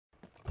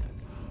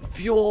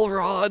fuel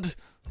rod!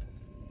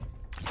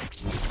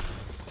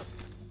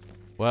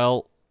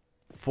 Well,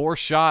 4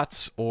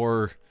 shots,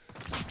 or...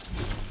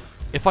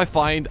 If I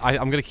find...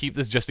 I'm gonna keep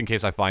this just in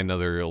case I find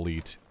another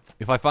elite.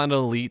 If I find an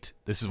elite,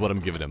 this is what I'm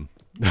giving him.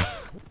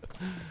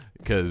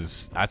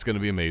 Because that's gonna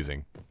be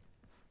amazing.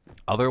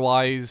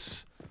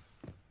 Otherwise...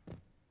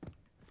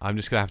 I'm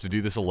just gonna have to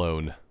do this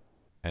alone.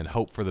 And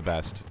hope for the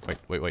best.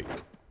 Wait.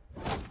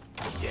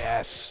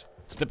 Yes!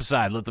 Step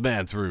aside, let the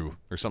man through.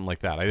 Or something like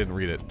that. I didn't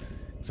read it.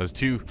 It says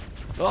 2.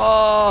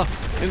 Oh!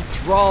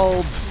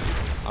 Enthralled!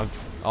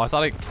 I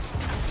thought I...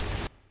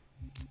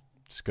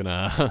 Just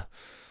gonna...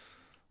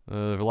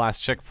 the last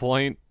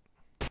checkpoint.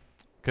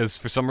 Because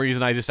for some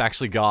reason I just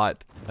actually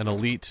got an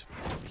elite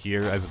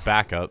here as a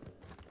backup.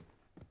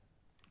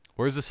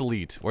 Where's this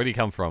elite? Where'd he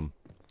come from?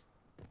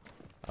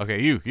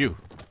 Okay, you. You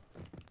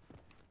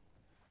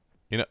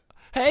know...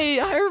 Hey,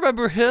 I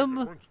remember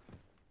him!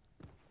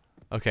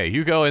 Okay,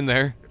 you go in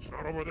there. It's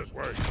not over this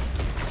way.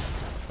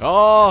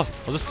 Oh!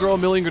 I'll just throw a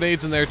million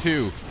grenades in there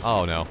too.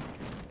 Oh no.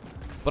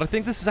 But I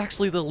think this is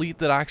actually the elite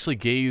that I actually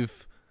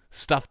gave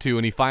stuff to,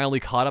 and he finally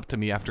caught up to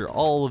me after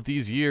all of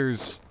these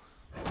years.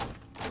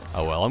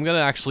 Oh well, I'm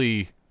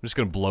just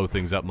gonna blow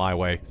things up my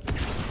way.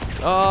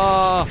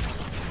 Ah!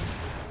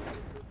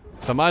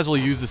 So I might as well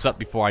use this up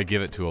before I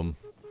give it to him.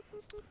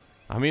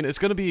 I mean, it's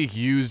gonna be a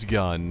used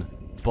gun,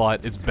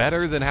 but it's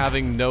better than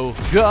having no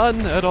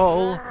gun at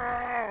all.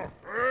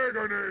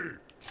 Agony!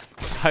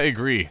 I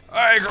agree.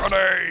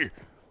 Agony!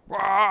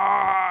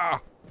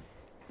 Ah!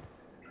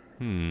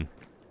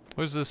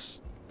 Where's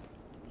this?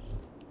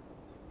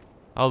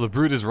 Oh, the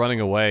brute is running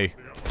away.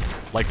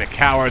 Like the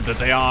coward that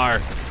they are.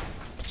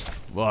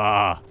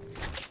 Ah.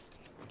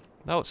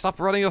 No, stop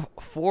running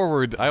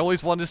forward. I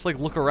always want to just, like,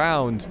 look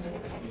around.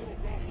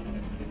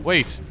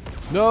 Wait.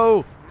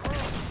 No!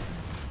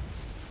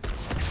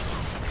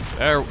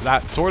 There,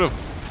 that sort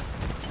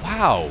of...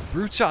 Wow,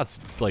 brute shots,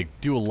 like,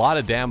 do a lot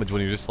of damage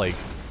when you're just, like...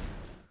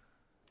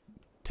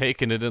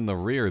 taking it in the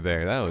rear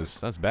there.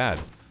 That's bad.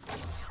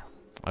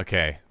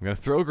 Okay, I'm gonna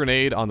throw a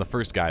grenade on the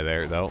first guy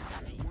there, though.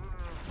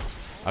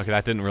 Okay,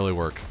 that didn't really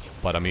work.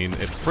 But, I mean,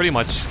 it pretty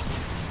much...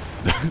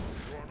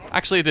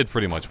 Actually, it did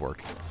pretty much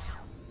work.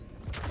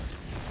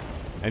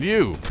 And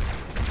you!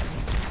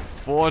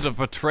 For the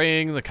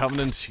betraying the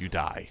Covenant, you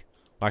die.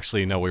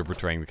 Actually, no, we're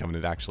betraying the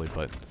Covenant, actually,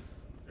 but...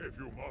 If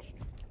you must.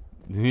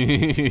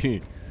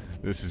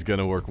 This is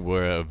gonna work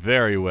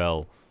very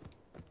well.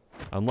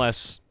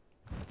 Unless...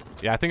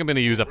 Yeah, I think I'm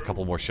gonna use up a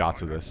couple more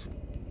shots of this.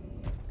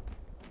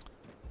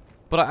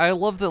 But I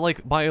love that,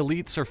 like, my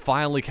elites are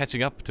finally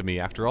catching up to me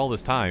after all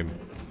this time.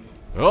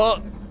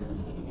 Oh!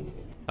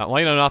 That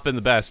might have not been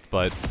the best,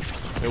 but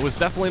it was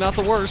definitely not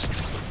the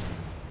worst.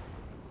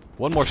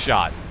 One more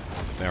shot.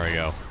 There we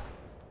go.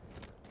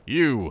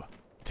 You!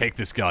 Take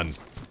this gun.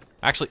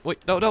 Actually, wait,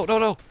 no.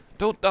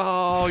 Don't,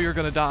 oh, you're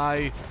gonna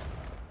die.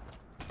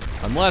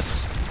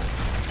 Unless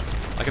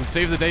I can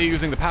save the day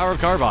using the power of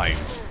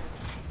carbines.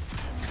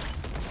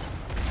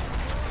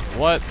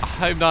 What?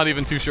 I'm not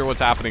even too sure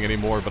what's happening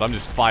anymore, but I'm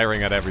just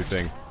firing at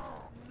everything.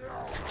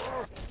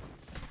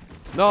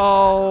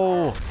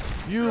 No!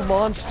 You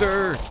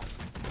monster!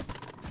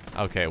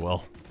 Okay,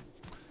 well.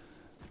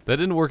 That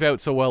didn't work out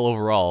so well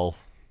overall.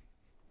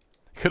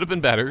 Could have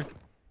been better.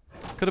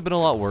 Could have been a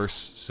lot worse,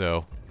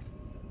 so...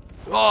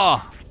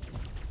 Oh!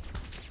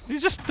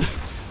 He's just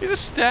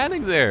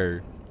standing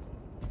there.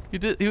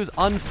 He was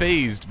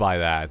unfazed by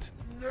that.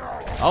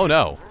 Oh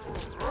no.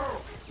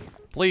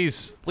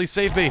 Please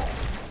save me.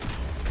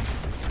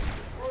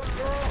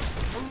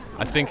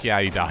 I think,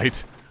 yeah, he died.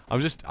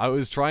 I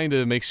was trying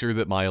to make sure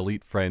that my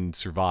elite friend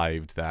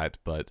survived that,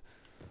 but...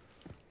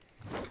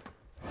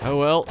 Oh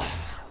well.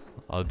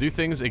 I'll do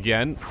things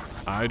again.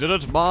 I did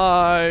it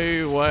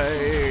my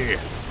way.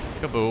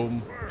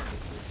 Kaboom.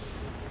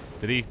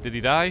 Did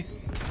he die?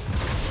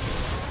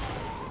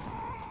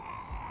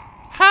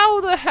 How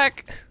the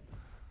heck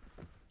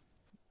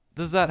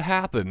does that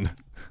happen?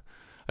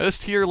 I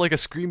just hear like a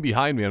scream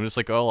behind me. I'm just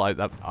like, oh,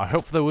 I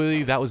hope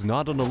that was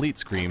not an elite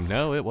scream.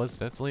 No, it was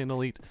definitely an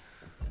elite.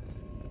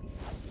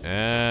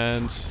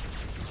 And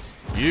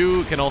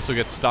you can also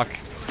get stuck.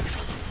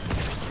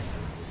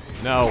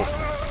 No.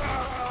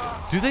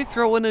 Do they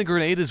throw in a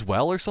grenade as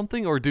well or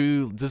something? Or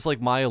does like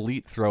my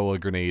elite throw a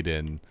grenade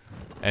in?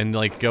 And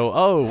like go,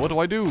 oh, what do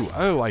I do?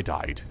 Oh, I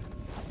died.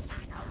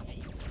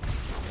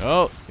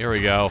 Oh, here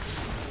we go.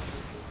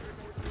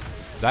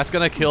 That's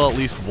gonna kill at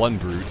least one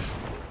brute.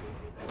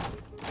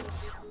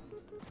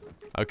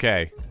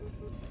 Okay.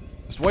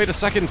 Just wait a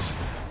second.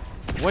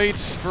 Wait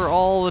for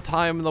all the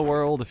time in the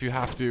world if you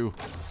have to.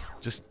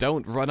 Just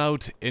don't run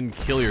out and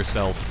kill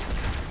yourself.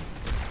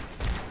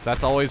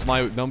 That's always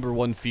my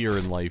 #1 fear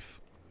in life.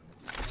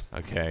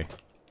 Okay.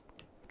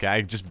 Okay,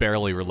 I just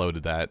barely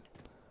reloaded that.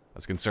 I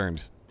was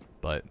concerned.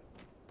 But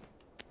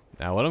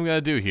now what I'm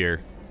gonna do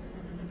here.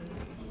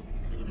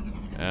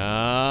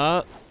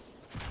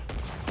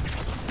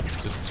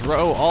 Just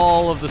throw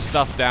all of the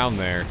stuff down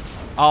there.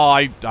 Oh,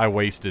 I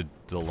wasted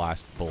the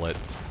last bullet.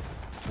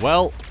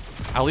 Well,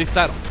 at least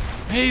that...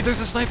 Hey,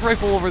 there's a sniper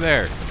rifle over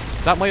there.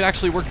 That might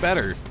actually work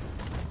better.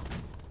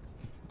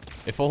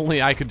 If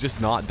only I could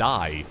just not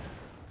die.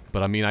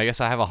 But I mean, I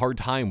guess I have a hard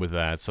time with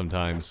that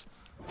sometimes.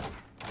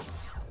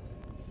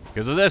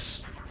 Because of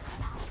this.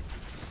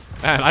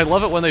 And I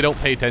love it when they don't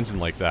pay attention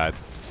like that.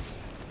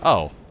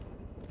 Oh.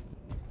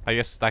 I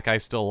guess that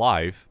guy's still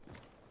alive.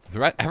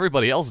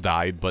 Everybody else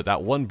died, but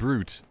that one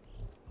brute.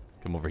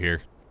 Come over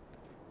here.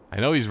 I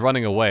know he's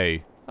running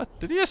away.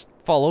 Did he just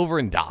fall over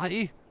and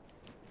die?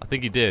 I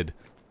think he did.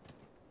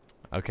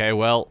 Okay,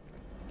 well.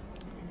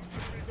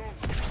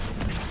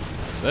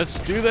 Let's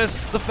do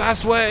this the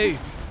fast way!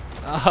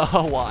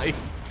 Oh, why?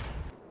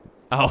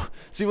 Oh,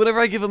 see, whenever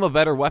I give him a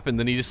better weapon,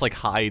 then he just, like,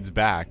 hides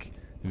back.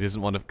 He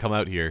doesn't want to come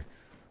out here.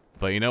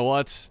 But you know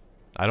what?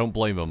 I don't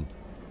blame him.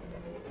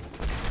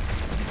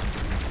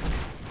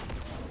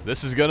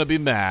 This is gonna be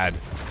mad.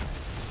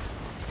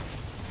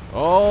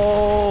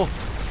 Oh!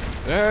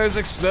 There's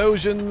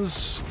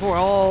explosions for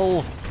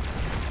all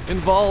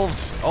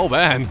involved. Oh,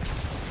 man.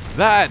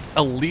 That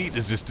elite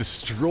is just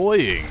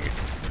destroying.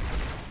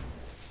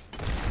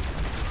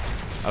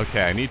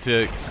 Okay, I need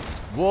to...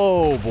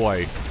 Whoa,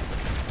 boy.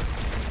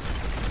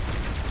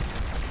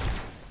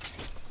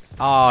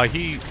 Ah,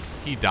 he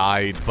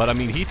died, but I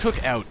mean, he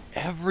took out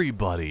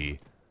everybody.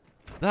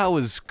 That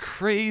was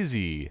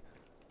crazy.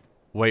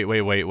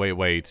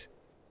 Wait.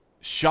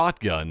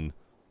 Shotgun.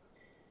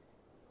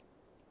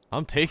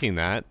 I'm taking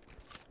that.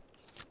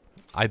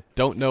 I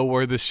don't know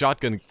where this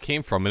shotgun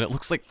came from, and it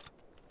looks like...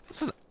 Is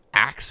this an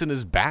axe in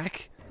his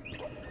back?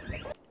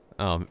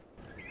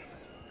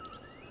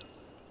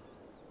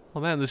 Oh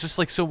man, there's just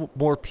like so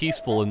more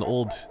peaceful in the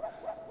old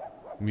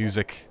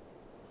music.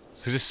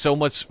 So just so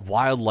much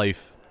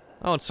wildlife.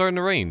 Oh, it's starting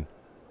to rain.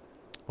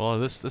 Well,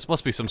 this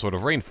must be some sort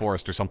of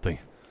rainforest or something.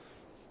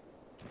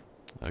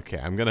 Okay,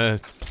 I'm gonna...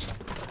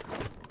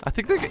 I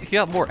think he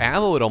got more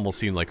ammo, it almost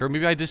seemed like. Or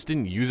maybe I just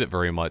didn't use it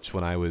very much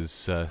when I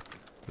was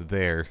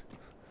there.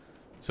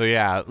 So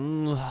yeah,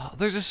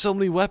 there's just so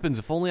many weapons.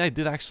 If only I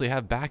did actually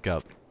have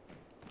backup.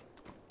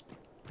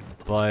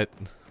 But...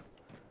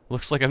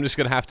 looks like I'm just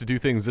gonna have to do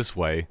things this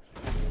way.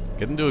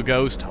 Get into a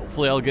ghost.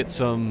 Hopefully I'll get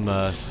some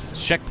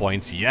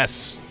checkpoints.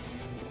 Yes!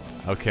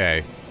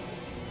 Okay.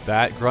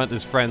 That grunt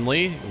is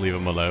friendly. Leave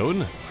him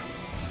alone.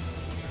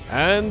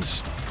 And...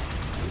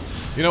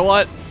 you know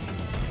what?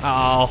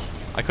 Oh,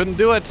 I couldn't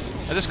do it.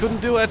 I just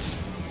couldn't do it.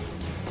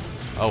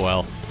 Oh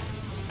well.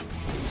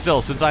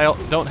 Still, since I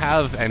don't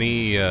have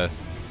any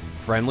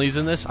friendlies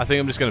in this, I think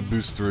I'm just gonna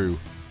boost through.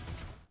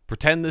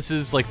 Pretend this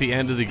is like the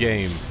end of the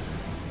game.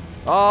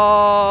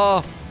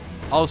 Oh!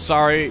 Oh,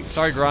 sorry.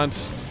 Sorry,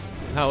 Grunt.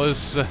 That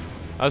was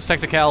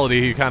technicality.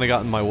 You kind of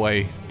got in my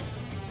way.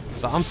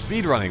 So I'm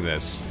speedrunning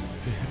this.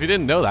 If you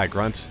didn't know that,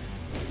 Grunt,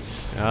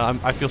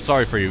 I feel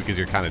sorry for you because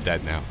you're kind of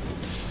dead now.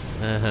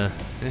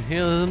 He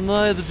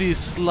might be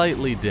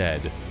slightly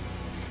dead.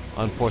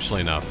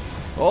 Unfortunately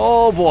enough.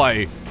 Oh,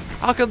 boy.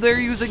 How come they're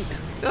using...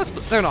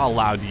 they're not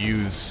allowed to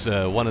use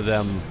one of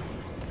them.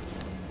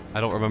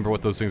 I don't remember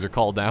what those things are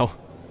called now.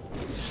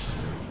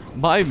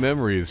 My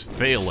memory is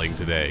failing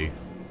today.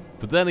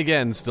 But then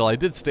again, still, I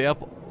did stay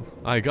up.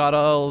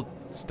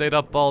 Stayed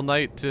up all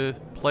night to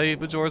play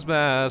Majora's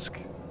Mask.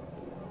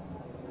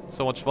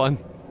 So much fun.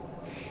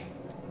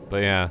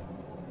 But yeah.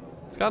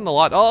 It's gotten a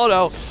lot. Oh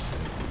no!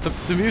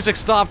 The music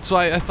stopped, so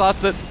I thought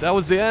that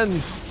was the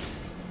end.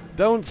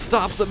 Don't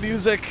stop the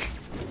music!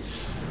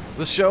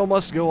 The show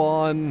must go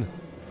on.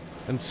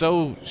 And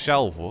so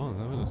shall...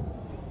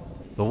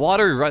 The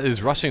water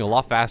is rushing a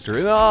lot faster.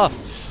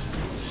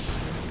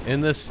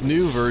 In this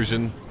new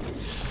version.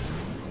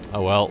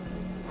 Oh well.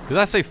 Did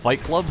I say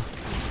Fight Club?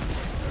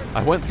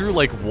 I went through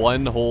like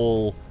one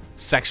whole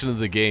section of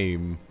the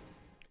game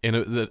in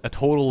a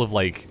total of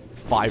like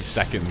 5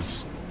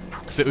 seconds.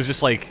 So it was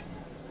just like,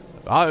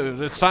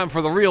 it's time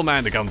for the real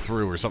man to come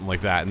through or something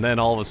like that. And then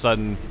all of a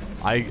sudden,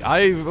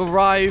 I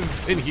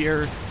arrive in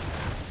here.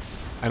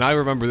 And I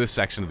remember this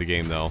section of the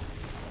game though.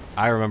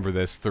 I remember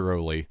this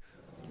thoroughly.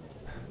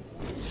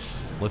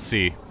 Let's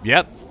see.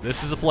 Yep,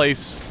 this is a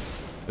place.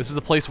 This is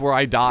the place where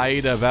I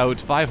died about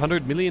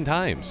 500 million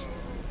times.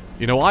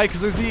 You know why? Because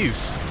there's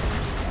these.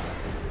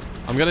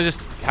 I'm gonna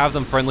just have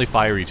them friendly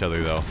fire each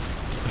other, though.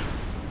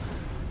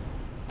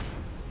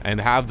 And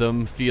have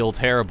them feel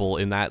terrible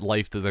in that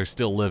life that they're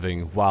still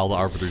living while the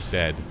Arbiter's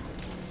dead.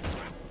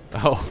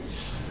 Oh.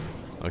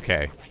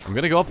 Okay. I'm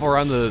gonna go up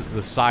around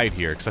the side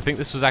here, because I think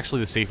this was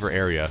actually the safer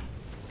area.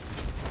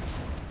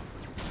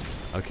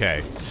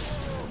 Okay.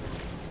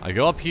 I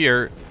go up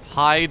here,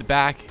 hide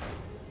back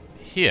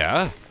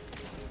here,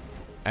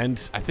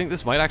 and I think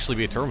this might actually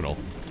be a terminal.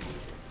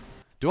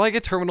 Do I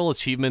get terminal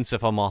achievements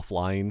if I'm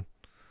offline?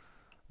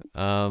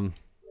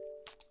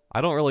 I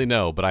don't really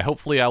know, but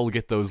hopefully I will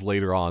get those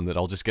later on, that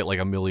I'll just get like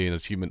a million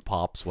achievement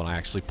pops when I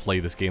actually play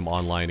this game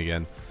online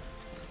again.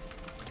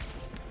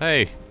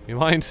 Hey, you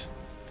mind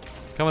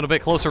coming a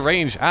bit closer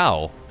range?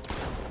 Ow.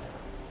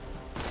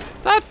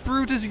 That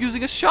brute is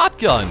using a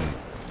shotgun!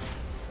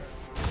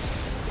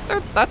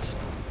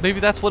 Maybe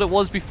that's what it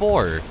was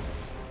before.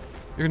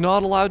 You're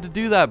not allowed to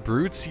do that,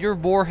 brutes. You're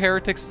more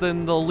heretics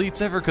than the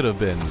elites ever could have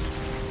been.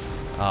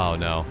 Oh,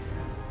 no.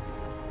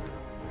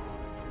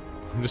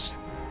 I'm just...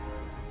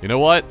 You know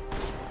what?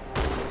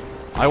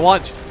 I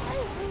want...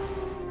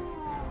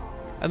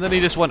 And then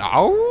he just went,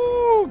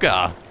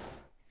 "Auga!"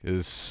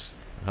 Because,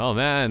 oh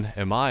man,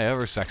 am I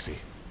ever sexy.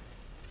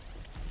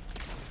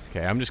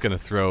 Okay, I'm just gonna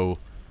throw...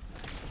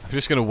 I'm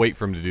just gonna wait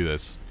for him to do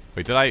this.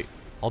 Wait, did I...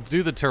 I'll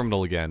do the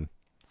terminal again.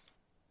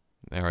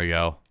 There we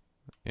go.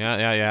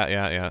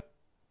 Yeah.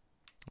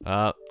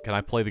 Can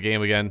I play the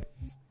game again?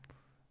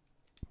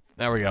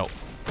 There we go.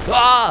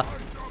 Ah!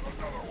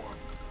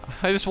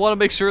 I just want to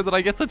make sure that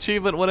I get the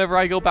achievement whenever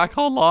I go back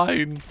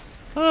online.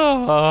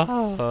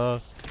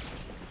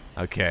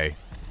 Okay.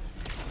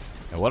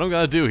 And what I'm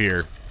gonna do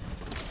here,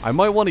 I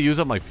might want to use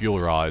up my fuel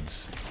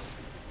rods.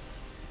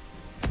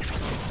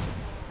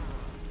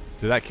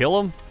 Did that kill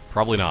him?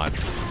 Probably not.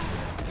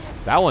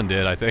 That one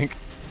did, I think.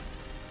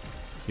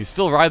 He's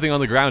still writhing on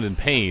the ground in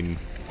pain.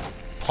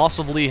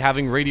 Possibly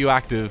having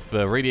radioactive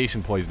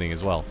radiation poisoning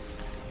as well.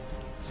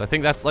 So I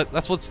think that's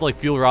what's like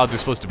fuel rods are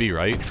supposed to be,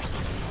 right?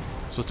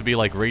 It's supposed to be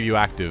like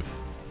radioactive.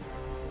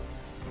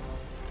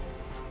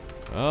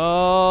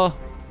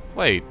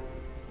 Wait.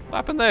 What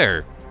happened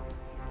there?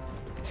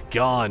 It's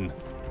gone.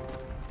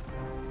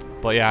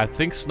 But yeah, I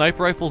think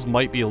sniper rifles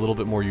might be a little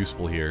bit more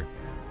useful here.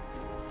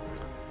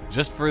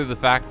 Just for the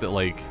fact that,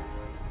 like,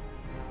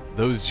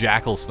 those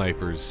jackal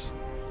snipers.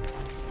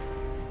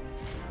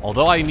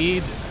 Although I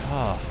need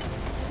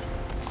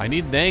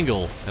an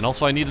angle, and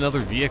also I need another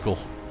vehicle.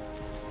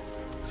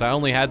 So I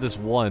only had this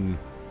one.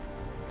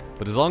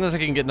 But as long as I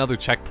can get another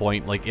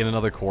checkpoint, like in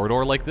another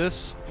corridor like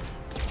this.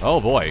 Oh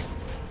boy.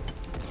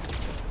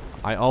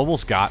 I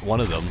almost got one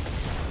of them.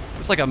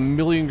 It's like a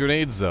million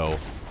grenades though.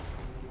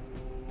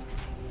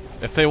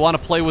 If they want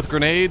to play with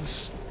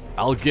grenades,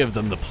 I'll give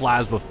them the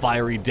plasma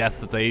fiery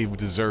death that they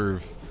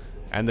deserve.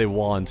 And they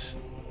want.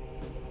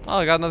 Oh,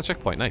 I got another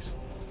checkpoint, nice.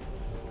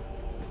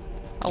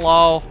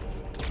 Hello.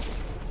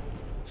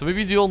 So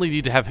maybe you only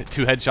need to have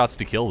 2 headshots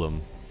to kill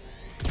them.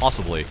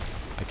 Possibly.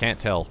 I can't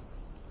tell.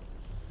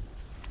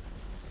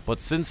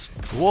 But since...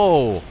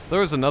 Whoa!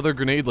 There was another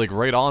grenade, like,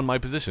 right on my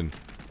position.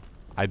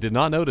 I did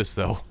not notice,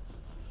 though.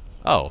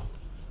 Oh.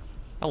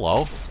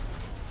 Hello.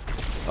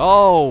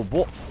 Oh,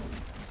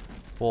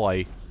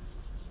 boy.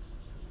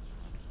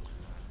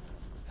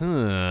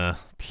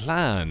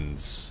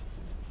 Plans.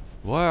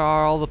 Where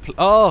are all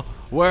the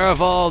where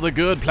have all the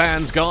good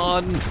plans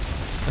gone?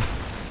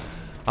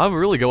 I'm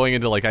really going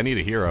into, like, I need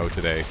a hero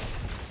today.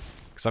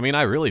 Because, I mean,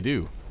 I really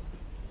do.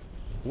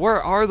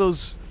 Where are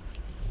those...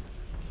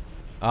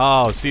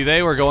 Oh, see,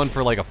 they were going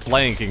for, like, a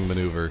flanking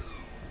maneuver.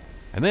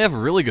 And they have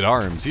really good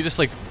arms. He just,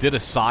 like, did a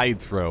side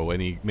throw, and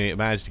he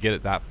managed to get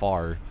it that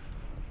far.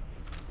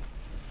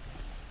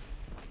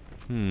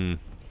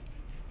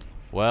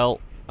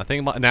 Well, I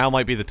think now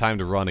might be the time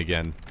to run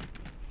again.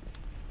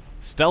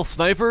 Stealth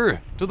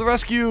sniper, to the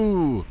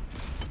rescue!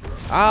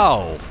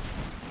 Ow!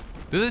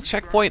 Did it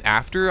checkpoint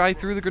after I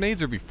threw the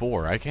grenades or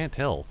before? I can't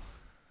tell.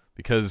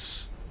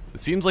 Because it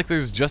seems like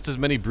there's just as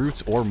many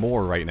brutes or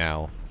more right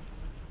now.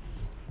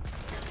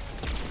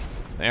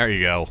 There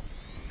you go.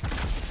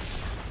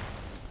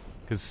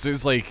 Because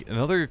there's like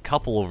another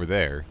couple over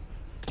there.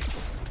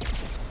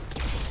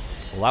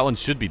 Well, that one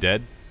should be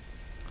dead.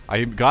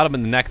 I got him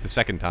in the neck the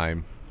second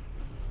time.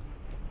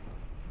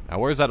 Now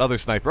where's that other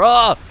sniper?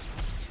 Ah!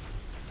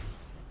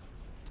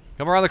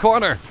 Come around the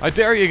corner! I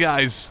dare you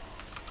guys!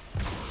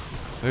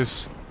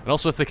 And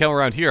also if they come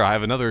around here, I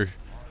have another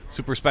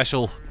super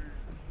special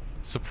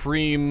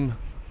supreme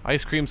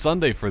ice cream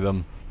sundae for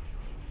them.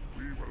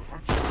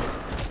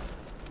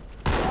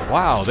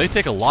 Wow, they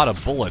take a lot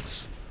of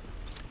bullets.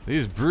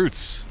 These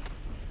brutes,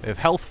 they have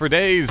health for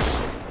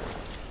days.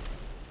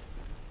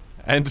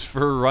 And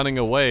for running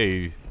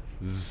away.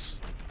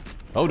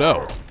 Oh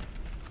no.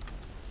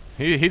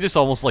 He just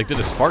almost like did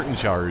a Spartan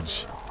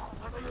charge.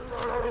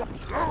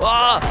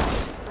 Ah!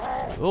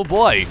 Oh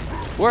boy,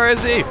 where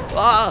is he?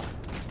 Ah!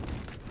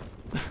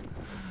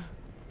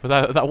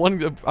 But that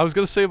one I was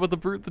gonna say about the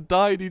brute that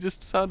died, he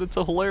just sounded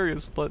so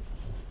hilarious, but...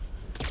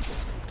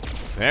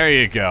 There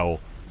you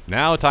go.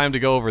 Now time to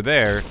go over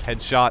there.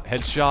 Headshot,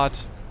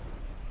 headshot.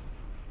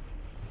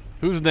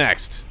 Who's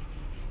next?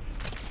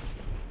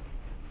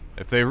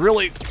 If they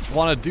really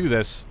want to do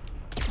this...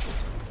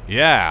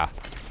 Yeah.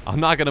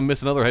 I'm not gonna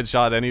miss another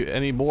headshot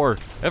anymore.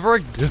 Ever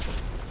again.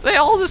 They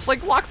all just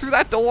like walk through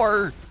that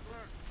door.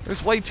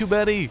 There's way too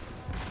many.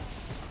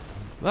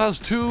 There's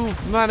too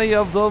many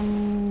of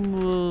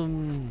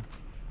them.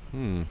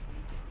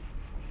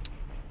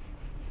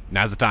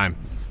 Now's the time.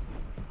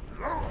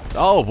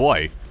 Oh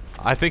boy.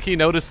 I think he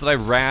noticed that I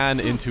ran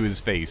into his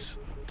face.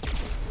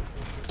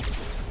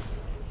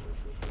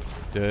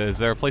 Is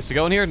there a place to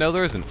go in here? No,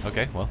 there isn't.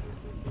 Okay, well.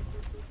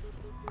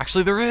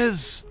 Actually, there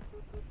is!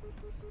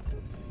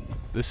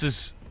 This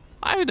is...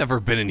 I've never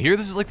been in here.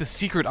 This is like the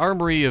secret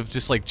armory of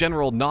just like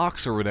General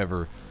Knox or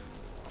whatever.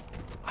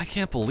 I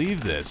can't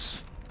believe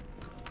this.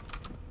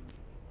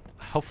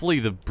 Hopefully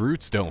the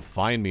brutes don't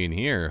find me in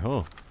here.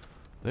 Oh,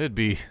 they'd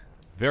be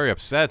very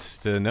upset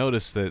to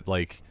notice that,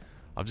 like,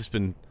 I've just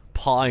been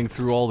pawing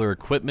through all their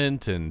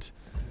equipment and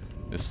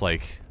Just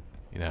like,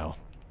 you know,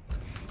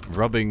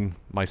 rubbing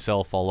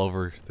myself all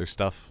over their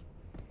stuff.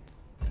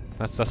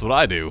 That's what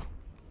I do.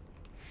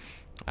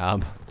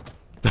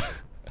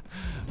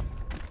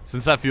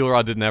 Since that fuel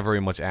rod didn't have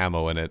very much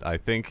ammo in it, I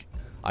think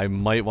I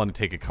might want to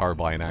take a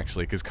carbine,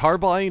 actually. Because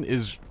carbine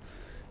is...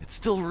 it's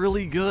still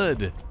really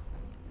good.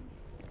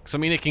 Because, I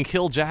mean, it can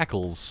kill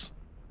jackals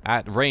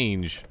at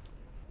range.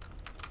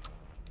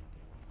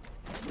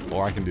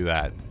 Or I can do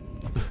that.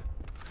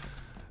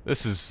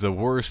 This is the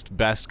worst,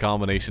 best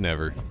combination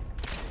ever.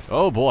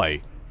 Oh,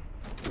 boy.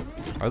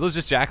 Are those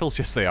just jackals?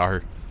 Yes, they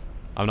are.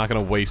 I'm not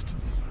gonna waste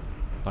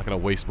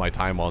my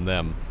time on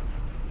them.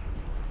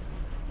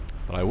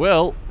 But I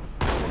will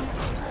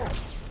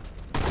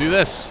do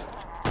this.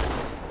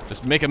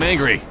 Just make him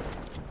angry.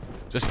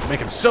 Just make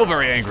him so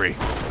very angry.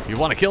 You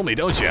want to kill me,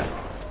 don't you?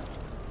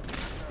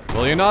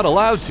 Well, you're not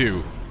allowed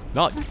to.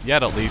 Not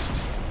yet, at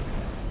least.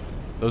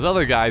 Those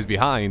other guys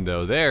behind,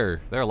 though,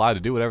 they're allowed to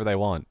do whatever they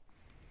want.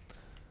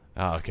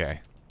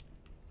 Okay.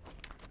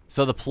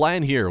 So the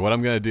plan here, what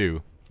I'm gonna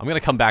do, I'm gonna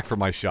come back for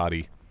my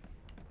shoddy.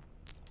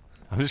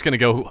 I'm just gonna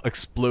go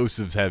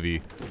explosives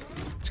heavy.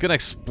 Just gonna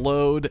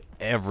explode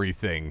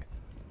everything.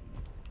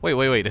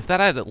 Wait. If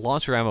that had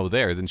launcher ammo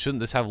there, then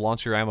shouldn't this have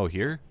launcher ammo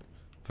here?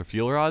 For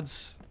fuel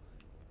rods?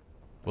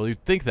 Well,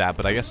 you'd think that,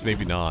 but I guess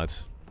maybe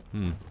not.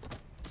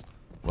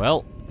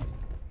 Well.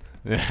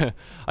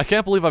 I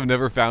can't believe I've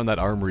never found that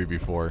armory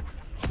before.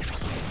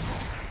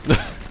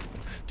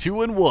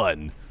 2 in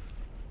 1.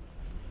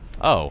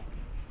 Oh.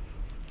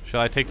 Should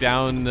I take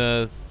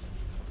down,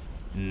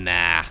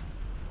 Nah.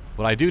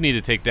 What I do need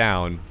to take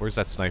down... where's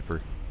that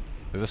sniper?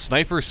 There's a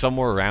sniper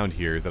somewhere around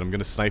here that I'm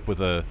gonna snipe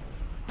with a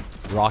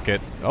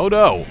rocket. Oh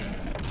no!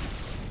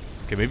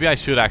 Okay, maybe I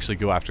should actually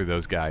go after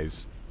those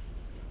guys.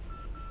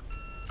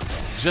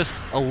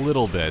 Just a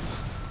little bit.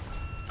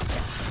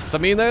 So,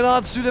 I mean, they're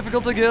not too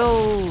difficult to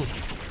kill!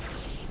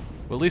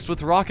 Well, at least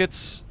with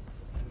rockets.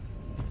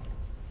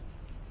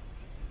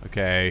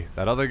 Okay,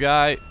 that other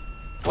guy...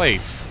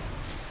 wait.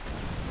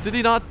 Did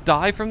he not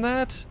die from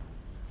that?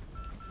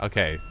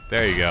 Okay,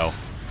 there you go.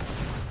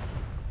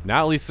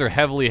 Now at least they're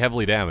heavily,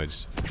 heavily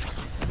damaged.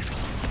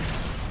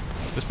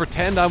 Just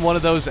pretend I'm one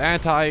of those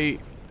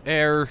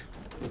anti-air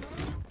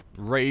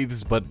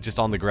wraiths, but just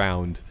on the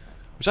ground.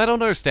 Which I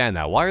don't understand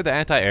now. Why are the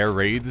anti-air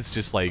wraiths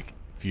just like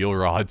fuel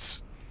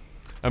rods?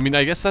 I mean,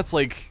 I guess that's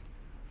like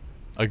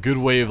a good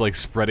way of like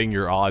spreading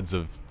your odds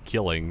of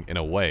killing in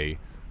a way.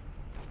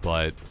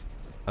 But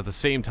at the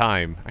same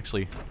time,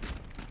 actually,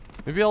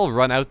 maybe I'll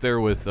run out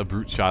there with a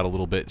brute shot a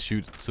little bit,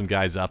 shoot some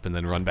guys up, and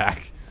then run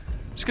back.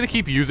 I'm just gonna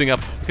keep using up,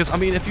 because I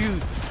mean, if you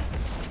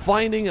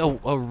finding a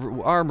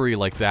armory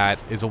like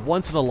that is a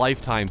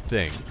once-in-a-lifetime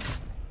thing.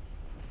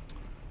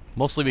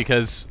 Mostly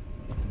because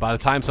by the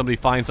time somebody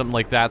finds something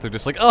like that, they're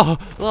just like,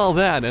 oh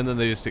man, and then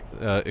they just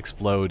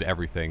explode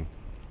everything.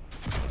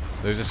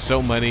 There's just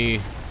so many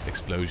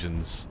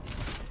explosions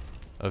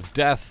of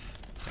death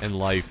and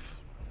life.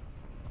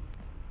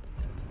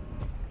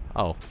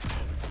 Oh,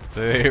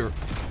 they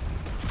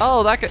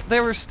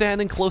were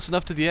standing close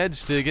enough to the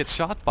edge to get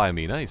shot by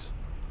me. Nice.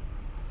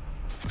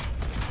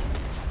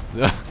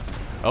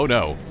 Oh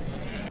no.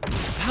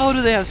 How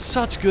do they have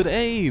such good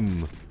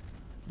aim?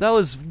 That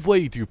was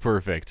way too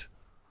perfect.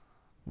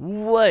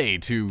 Way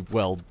too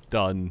well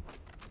done.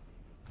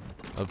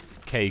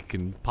 Of cake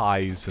and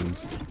pies and...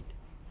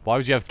 why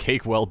would you have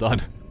cake well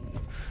done?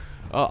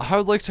 I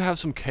would like to have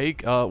some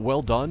cake,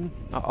 well done.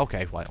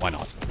 Okay, why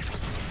not?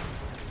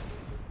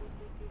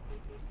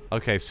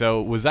 Okay, so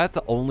was that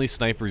the only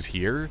snipers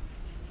here?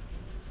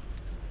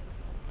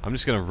 I'm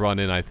just gonna run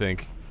in, I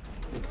think.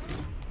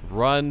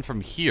 Run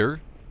from here.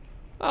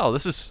 Oh,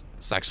 it's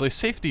actually a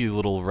safety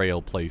little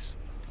rail place.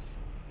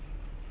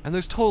 And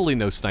there's totally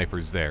no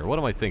snipers there. What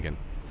am I thinking?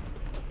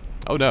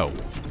 Oh no.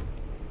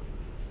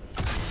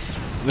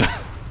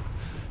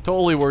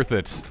 Totally worth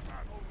it.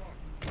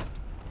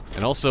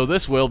 And also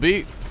this will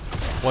be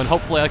when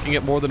hopefully I can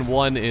get more than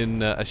one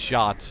in a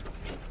shot.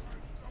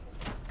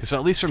 Because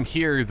at least from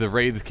here, the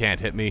wraiths can't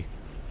hit me.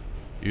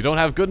 You don't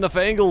have good enough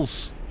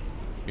angles.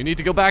 You need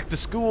to go back to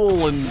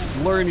school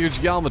and learn your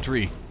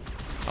geometry.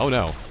 Oh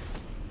no.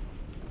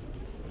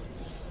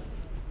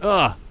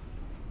 Ugh.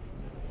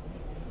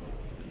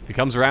 If he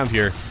comes around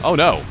here. Oh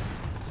no.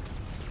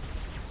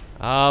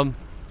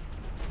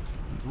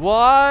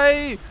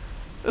 Why?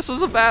 This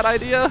was a bad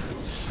idea.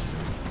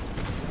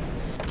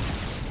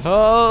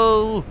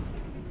 Oh.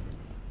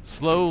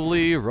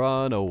 Slowly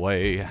run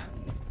away.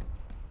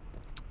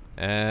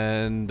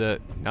 And,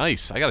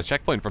 nice. I got a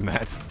checkpoint from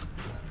that.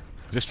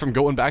 Just from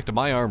going back to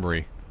my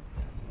armory.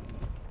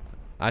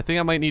 I think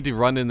I might need to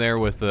run in there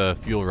with a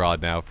fuel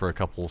rod now for a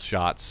couple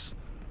shots.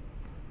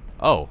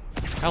 Oh,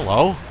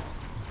 hello.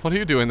 What are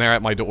you doing there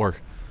at my door?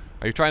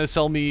 Are you trying to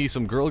sell me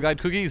some Girl Guide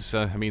cookies?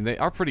 I mean, they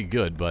are pretty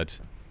good, but...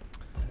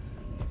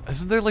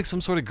 isn't there like some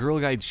sort of Girl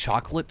Guide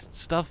chocolate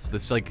stuff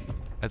that's like,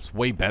 that's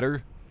way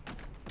better?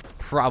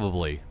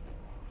 Probably.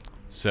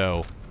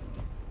 So,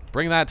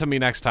 bring that to me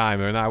next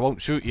time and I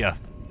won't shoot you.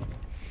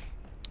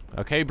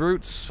 Okay,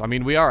 brutes. I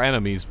mean, we are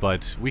enemies,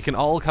 but we can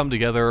all come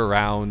together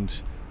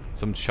around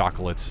some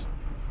chocolate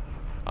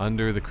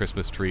under the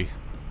Christmas tree.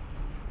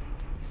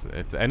 So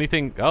if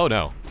anything... Oh,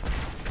 no.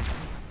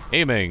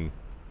 Aiming.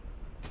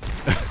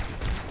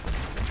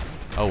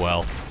 Oh,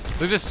 well.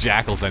 They're just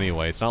jackals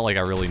anyway. It's not like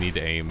I really need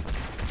to aim.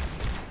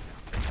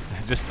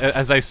 Just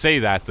as I say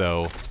that,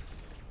 though,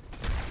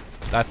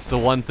 that's the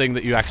one thing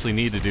that you actually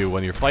need to do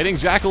when you're fighting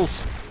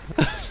jackals.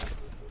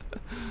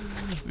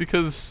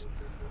 Because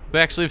they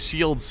actually have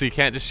shields, so you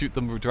can't just shoot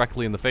them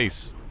directly in the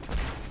face.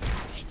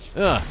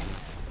 Ugh.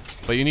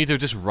 But you need to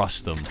just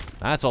rush them.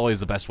 That's always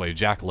the best way of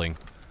jackling.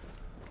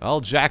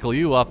 I'll jackal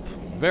you up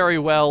very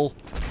well.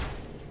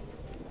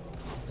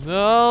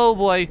 Oh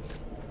boy.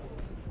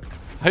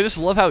 I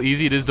just love how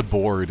easy it is to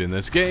board in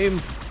this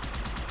game.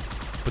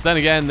 But then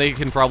again, they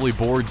can probably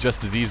board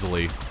just as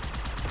easily.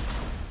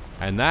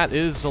 And that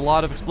is a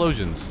lot of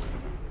explosions.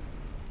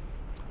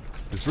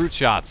 There's brute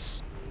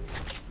shots.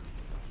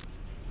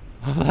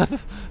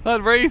 that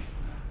Wraith!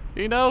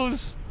 He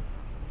knows!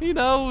 He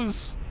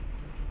knows!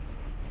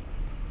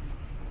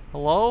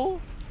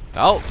 Hello?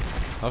 Oh!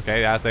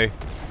 Okay, yeah, they're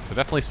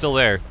definitely still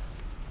there.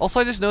 Also,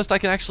 I just noticed I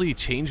can actually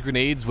change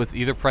grenades with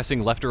either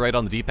pressing left or right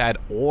on the D-pad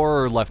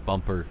or left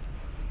bumper.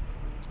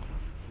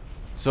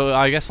 So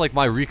I guess like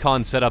my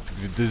recon setup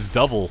is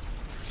double.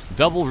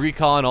 Double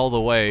recon all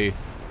the way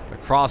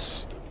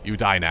across. You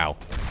die now.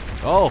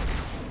 Oh!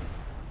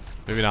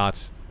 Maybe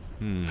not.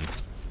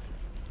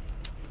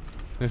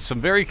 There's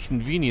some very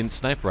convenient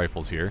sniper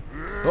rifles here.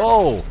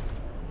 Oh!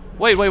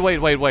 Wait.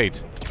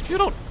 You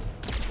don't...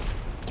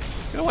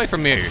 Get away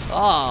from me.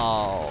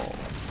 Oh.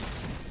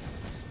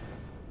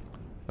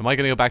 Am I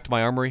gonna go back to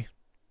my armory?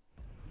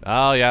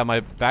 Oh yeah,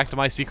 back to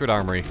my secret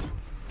armory.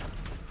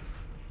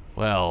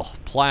 Well,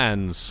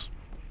 plans.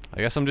 I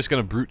guess I'm just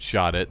gonna brute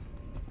shot it.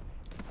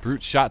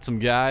 Brute shot some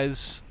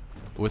guys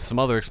with some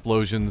other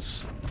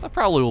explosions. That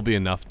probably will be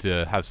enough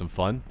to have some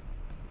fun.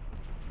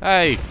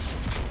 Hey!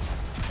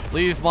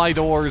 Leave my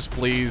doors,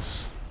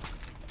 please.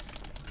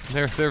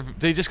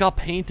 They just got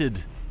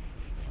painted.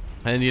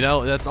 And you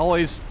know, that's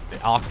always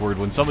awkward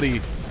when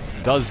somebody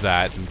does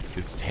that. And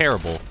it's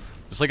terrible.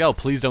 Just like, oh,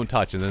 please don't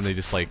touch. And then they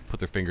just like put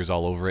their fingers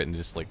all over it and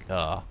just like,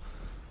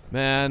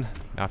 man,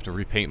 I have to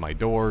repaint my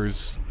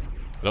doors.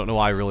 I don't know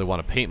why I really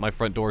want to paint my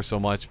front door so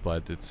much,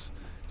 but it's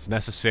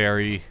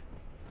necessary.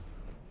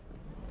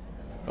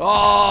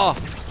 Oh!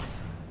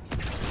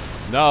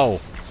 No.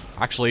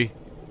 Actually.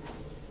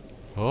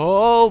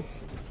 Oh!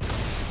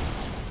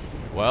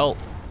 Well,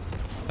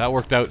 that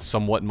worked out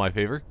somewhat in my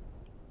favor.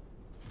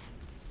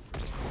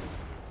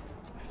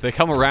 If they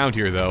come around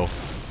here, though,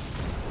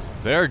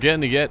 they're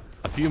going to get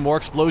a few more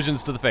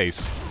explosions to the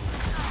face.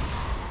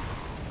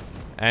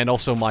 And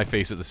also my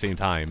face at the same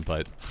time,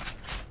 but...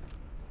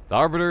 The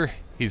Arbiter,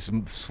 he's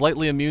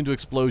slightly immune to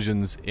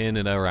explosions in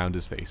and around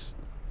his face.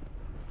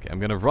 Okay, I'm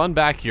gonna run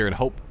back here and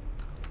hope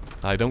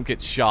I don't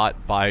get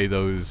shot by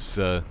those,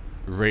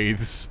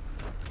 wraiths.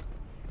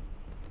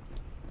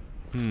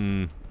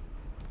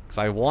 Because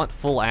I want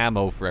full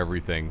ammo for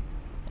everything.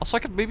 Also, I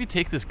could maybe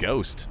take this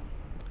ghost.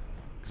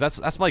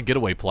 Because that's my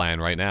getaway plan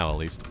right now, at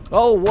least.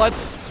 Oh, what?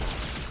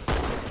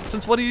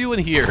 Since what are you in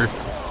here?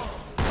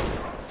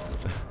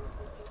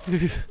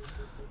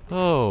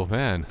 Oh,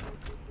 man.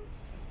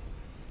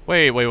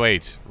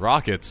 Wait.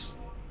 Rockets.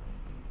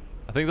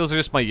 I think those are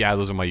just yeah,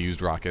 those are my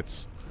used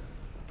rockets.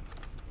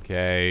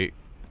 Okay.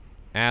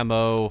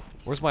 Ammo.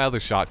 Where's my other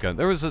shotgun?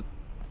 There was a...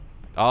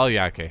 Oh,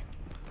 yeah, okay.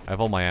 I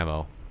have all my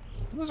ammo.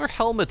 Those are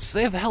helmets.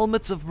 They have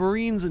helmets of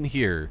Marines in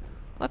here.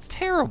 That's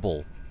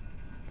terrible.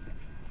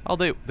 Oh,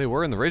 they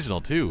were in the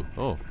original, too.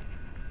 Oh.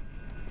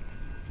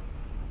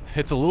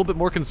 It's a little bit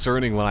more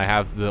concerning when I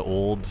have the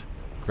old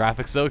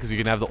graphics, though, because you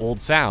can have the old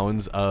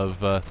sounds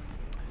of...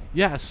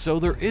 Yeah, so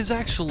there is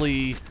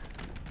actually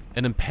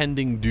an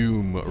impending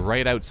doom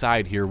right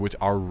outside here, which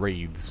are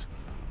wraiths.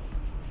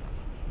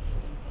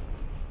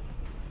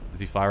 Is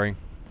he firing?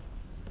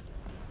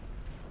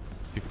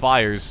 If he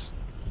fires...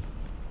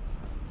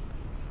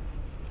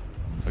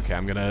 Okay,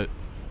 I'm gonna...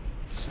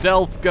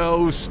 Stealth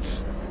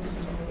ghost!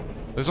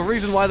 There's a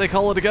reason why they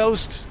call it a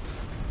ghost.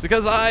 It's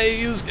because I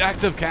used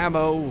active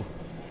camo.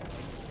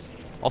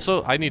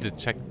 Also, I need to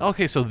check...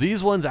 Okay, so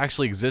these ones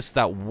actually exist,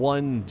 that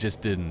one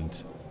just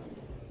didn't.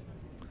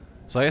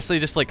 So I guess they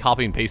just like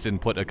copy and pasted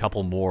and put a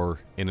couple more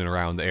in and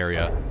around the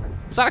area.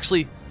 So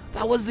actually,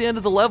 that was the end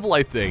of the level,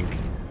 I think.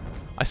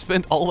 I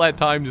spent all that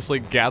time just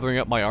like gathering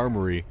up my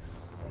armory.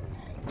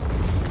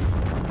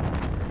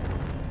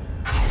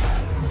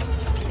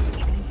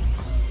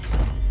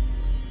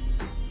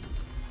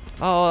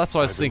 Oh, that's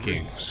what I was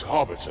thinking.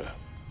 Arbiter.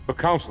 The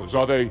councillors,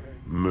 are they...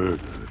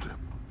 Murdered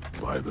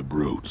by the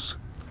brutes.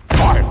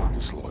 Vile,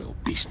 disloyal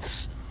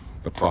beasts.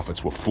 The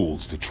prophets were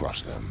fools to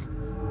trust them.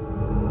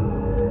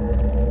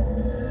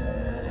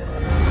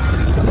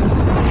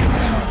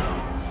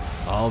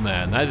 Oh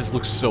man, that just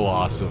looks so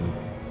awesome.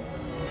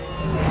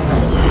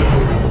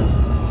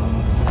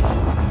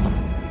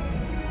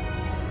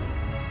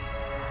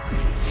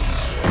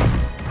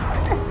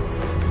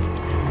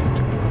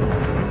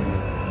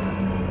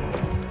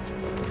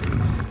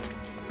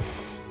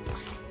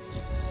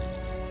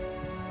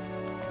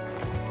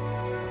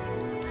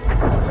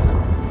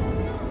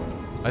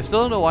 I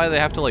still don't know why they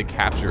have to, like,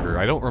 capture her.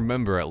 I don't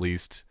remember, at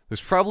least.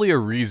 There's probably a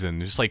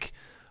reason. Just like,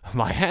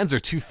 my hands are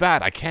too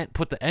fat. I can't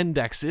put the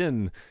index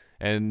in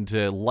and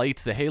light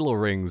the halo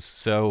rings.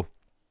 So,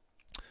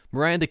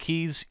 Miranda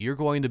Keyes, you're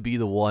going to be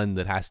the one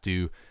that has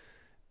to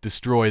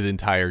destroy the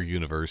entire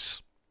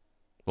universe.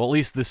 Well, at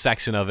least this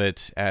section of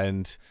it.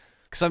 And,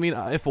 because, I mean,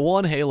 if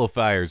one halo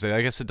fires,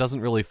 I guess it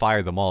doesn't really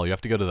fire them all. You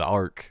have to go to the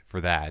Ark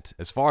for that,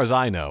 as far as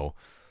I know.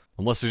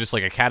 Unless there's just,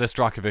 like, a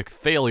catastrophic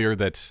failure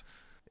that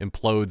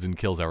implodes and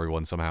kills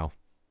everyone somehow.